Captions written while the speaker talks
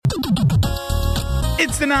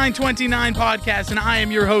It's the 929 podcast, and I am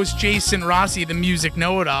your host, Jason Rossi, the music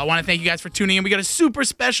know-it-all. I want to thank you guys for tuning in. We got a super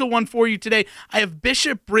special one for you today. I have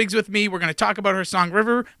Bishop Briggs with me. We're going to talk about her song,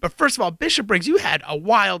 River. But first of all, Bishop Briggs, you had a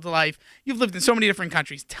wild life. You've lived in so many different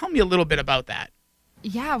countries. Tell me a little bit about that.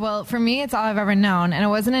 Yeah, well, for me, it's all I've ever known. And it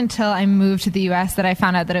wasn't until I moved to the U.S. that I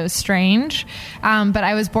found out that it was strange. But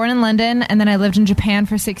I was born in London, and then I lived in Japan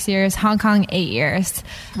for 6 years, Hong Kong 8 years.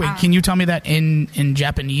 Wait, can you tell me that in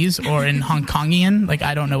Japanese or in Hong Kongian? Like,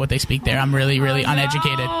 I don't know what they speak there. I'm really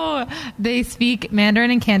uneducated. No. They speak Mandarin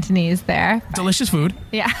and Cantonese there. Delicious food.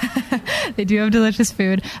 Yeah, they do have delicious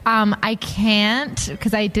food. I can't,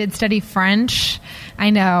 because I did study French. I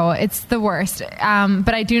know, it's the worst.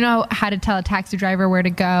 But I do know how to tell a taxi driver where to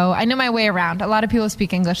go. I know my way around. A lot of people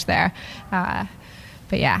speak English there. But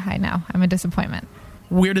yeah, I know. I'm a disappointment.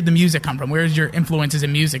 Where did the music come from? Where's your influences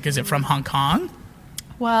in music? Is it from Hong Kong?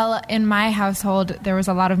 Well, in my household, there was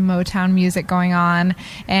a lot of Motown music going on.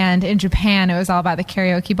 And in Japan, it was all about the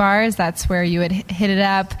karaoke bars. That's where you would hit it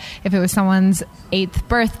up. If it was someone's 8th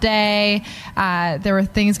birthday, there were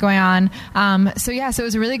things going on. So it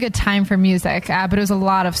was a really good time for music, but it was a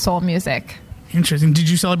lot of soul music. Interesting. Did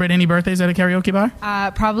you celebrate any birthdays at a karaoke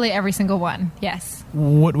bar? Probably every single one, yes.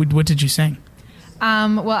 What did you sing?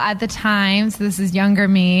 Well, at the time, so this is younger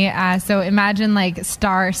me, so imagine like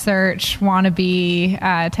Star Search, wannabe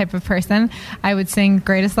type of person. I would sing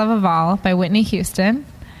Greatest Love of All by Whitney Houston.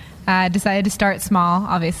 Decided to start small,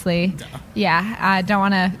 obviously. Duh. Yeah, I don't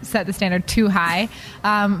want to set the standard too high,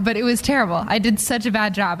 but it was terrible. I did such a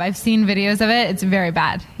bad job. I've seen videos of it. It's very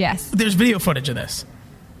bad, yes. There's video footage of this.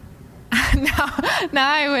 No,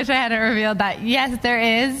 I wish I hadn't revealed that. Yes, there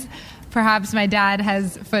is. Perhaps my dad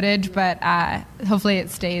has footage, but hopefully it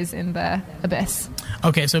stays in the abyss.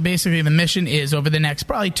 Okay, so basically the mission is over the next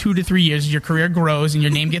probably 2 to 3 years, as your career grows and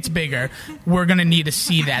your name gets bigger, we're going to need to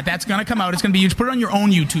see that. That's going to come out. It's going to be huge. Put it on your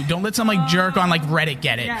own YouTube. Don't let some jerk on Reddit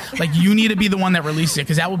get it. Yeah. You need to be the one that releases it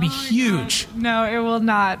because that will be huge. God. No, it will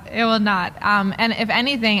not. It will not. And if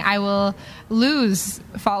anything, I will lose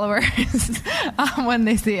followers when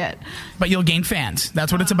they see it. But you'll gain fans.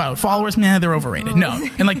 That's what it's about. Followers, man, they're overrated. No.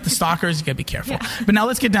 And the stalkers, you got to be careful. Yeah. But now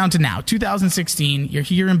let's get down to now. 2016, you're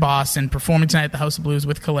here in Boston performing tonight at the House of Blues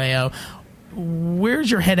with Kaleo.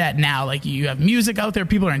 Where's your head at now? You have music out there.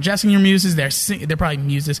 People are ingesting your music. They're probably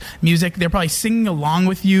music. They're probably singing along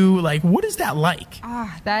with you. What is that like?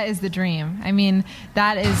 That is the dream. I mean,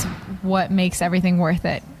 that is what makes everything worth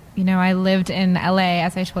it. I lived in LA,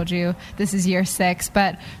 as I told you. This is year 6,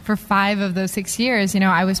 but for 5 of those 6 years,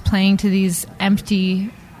 I was playing to these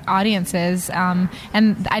empty audiences, and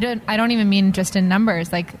I don't even mean just in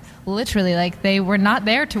numbers. Literally, they were not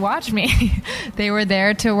there to watch me. They were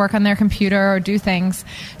there to work on their computer or do things.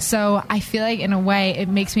 So I feel like in a way it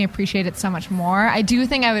makes me appreciate it so much more. I do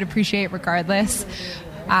think I would appreciate it regardless,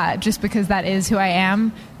 just because that is who I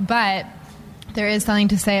am. But there is something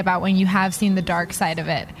to say about when you have seen the dark side of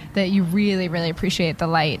it, that you really, really appreciate the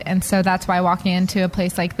light. And so that's why walking into a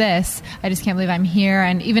place like this, I just can't believe I'm here.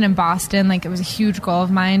 And even in Boston, it was a huge goal of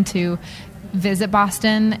mine to visit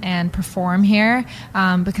Boston and perform here,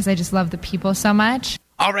 because I just love the people so much.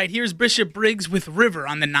 All right, here's Bishop Briggs with River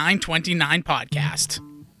on the 929 podcast.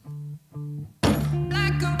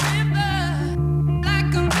 Like a river,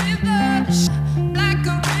 like a river, like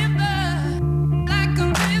a river, like a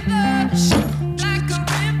river.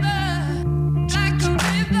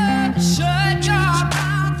 Shut your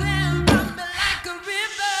mouth and run me like a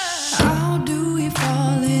river. How do we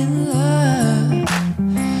fall in love?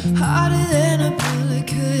 Harder than a bullet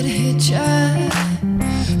could hit ya.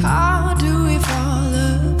 How do we fall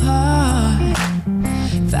apart?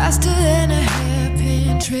 Faster than a hairpin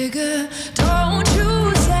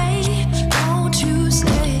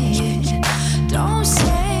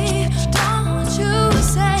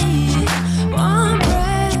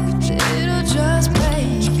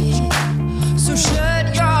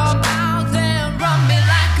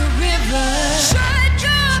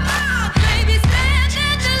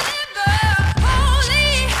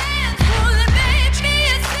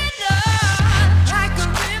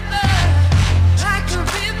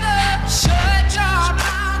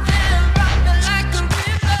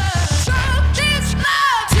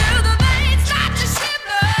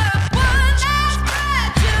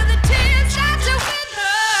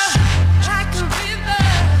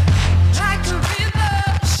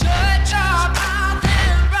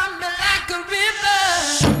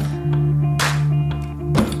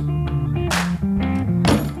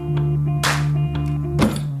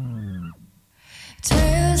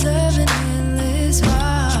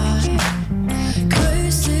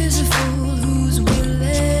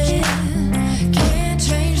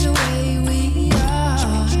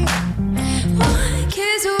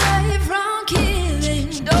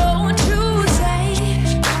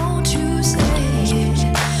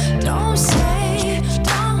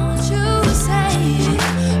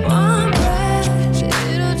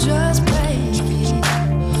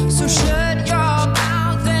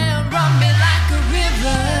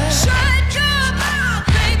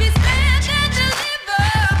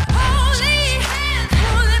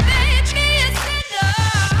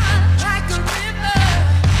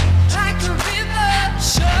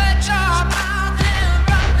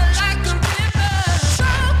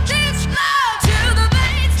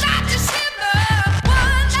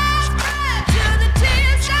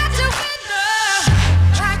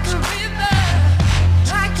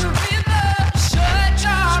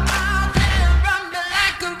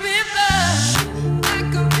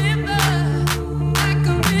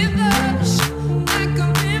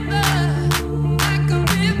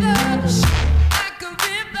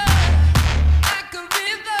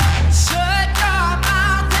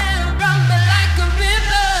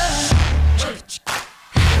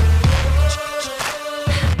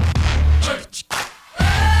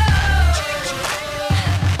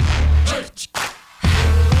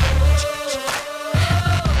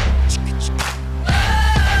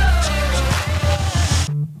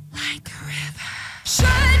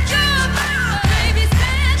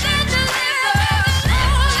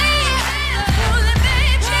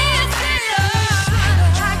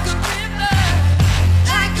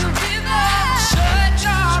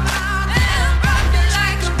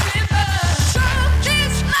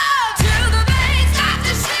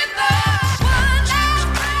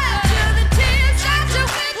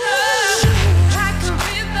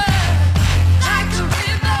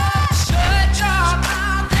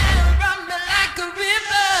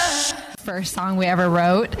first song we ever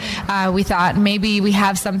wrote. We thought maybe we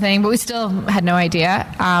have something, but we still had no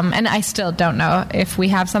idea. And I still don't know if we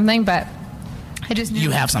have something, but I just knew. You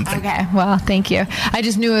have something. Okay, well, thank you. I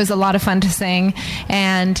just knew it was a lot of fun to sing,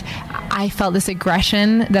 and I felt this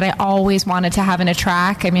aggression that I always wanted to have in a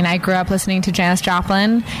track. I mean, I grew up listening to Janis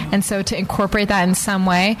Joplin, and so to incorporate that in some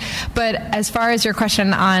way. But as far as your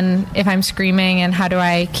question on if I'm screaming and how do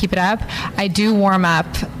I keep it up, I do warm up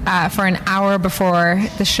for an hour before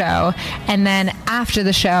the show, and then after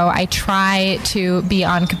the show, I try to be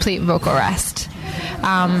on complete vocal rest.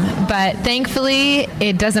 But thankfully,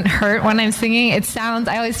 it doesn't hurt when I'm singing.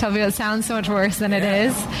 I always tell people it sounds so much worse than it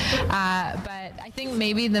is. But I think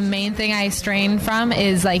maybe the main thing I strain from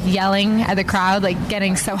is like yelling at the crowd, like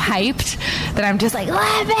getting so hyped that I'm just like,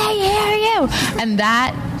 let me hear you. And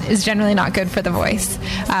that is generally not good for the voice.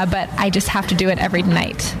 But I just have to do it every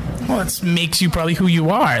night. Well, it makes you probably who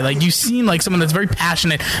you are. Like, you seem like someone that's very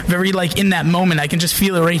passionate, very, like, in that moment. I can just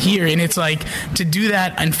feel it right here. And it's like, to do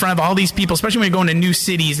that in front of all these people, especially when you're going to new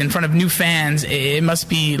cities, in front of new fans, it must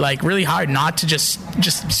be, like, really hard not to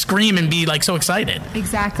just scream and be, like, so excited.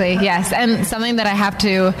 Exactly, yes. And something that I have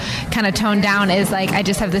to kind of tone down is, like, I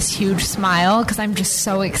just have this huge smile because I'm just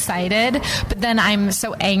so excited. But then I'm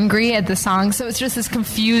so angry at the song. So it's just this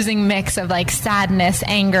confusing mix of, like, sadness,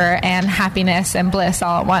 anger, and happiness and bliss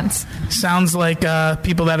all at once. Sounds like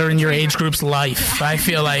people that are in your age group's life, I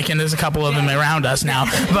feel like, and there's a couple of them around us now.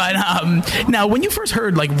 But now, when you first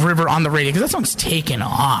heard, like, River on the radio, because that song's taken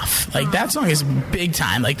off. Like, that song is big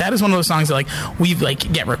time. Like, that is one of those songs that, like, we,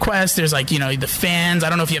 like, get requests. There's, like, you know, the fans. I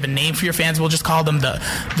don't know if you have a name for your fans. We'll just call them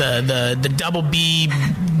the double B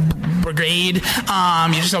brigade.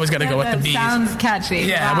 You just always got to go with the B's. Sounds catchy.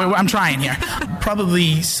 Yeah, wow. I'm trying here.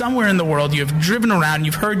 Probably somewhere in the world you have driven around and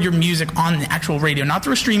you've heard your music on the actual radio, not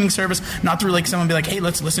through a streaming service, not through, like, someone be like, hey,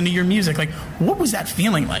 let's listen to your music. Like, what was that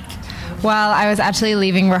feeling like? Well, I was actually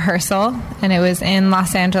leaving rehearsal, and it was in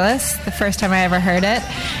Los Angeles, the first time I ever heard it.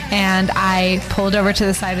 And I pulled over to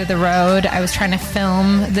the side of the road. I was trying to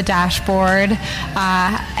film the dashboard,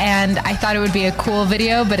 and I thought it would be a cool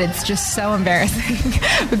video, but it's just so embarrassing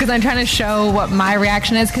because I'm trying to show what my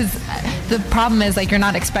reaction is, because the problem is, like, you're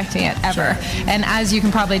not expecting it ever. Sure. And as you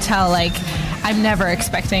can probably tell, like, I'm never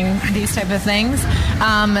expecting these type of things.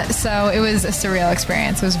 So it was a surreal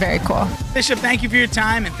experience. It was very cool. Bishop, thank you for your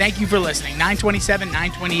time, and thank you for listening. 927,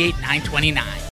 928, 929.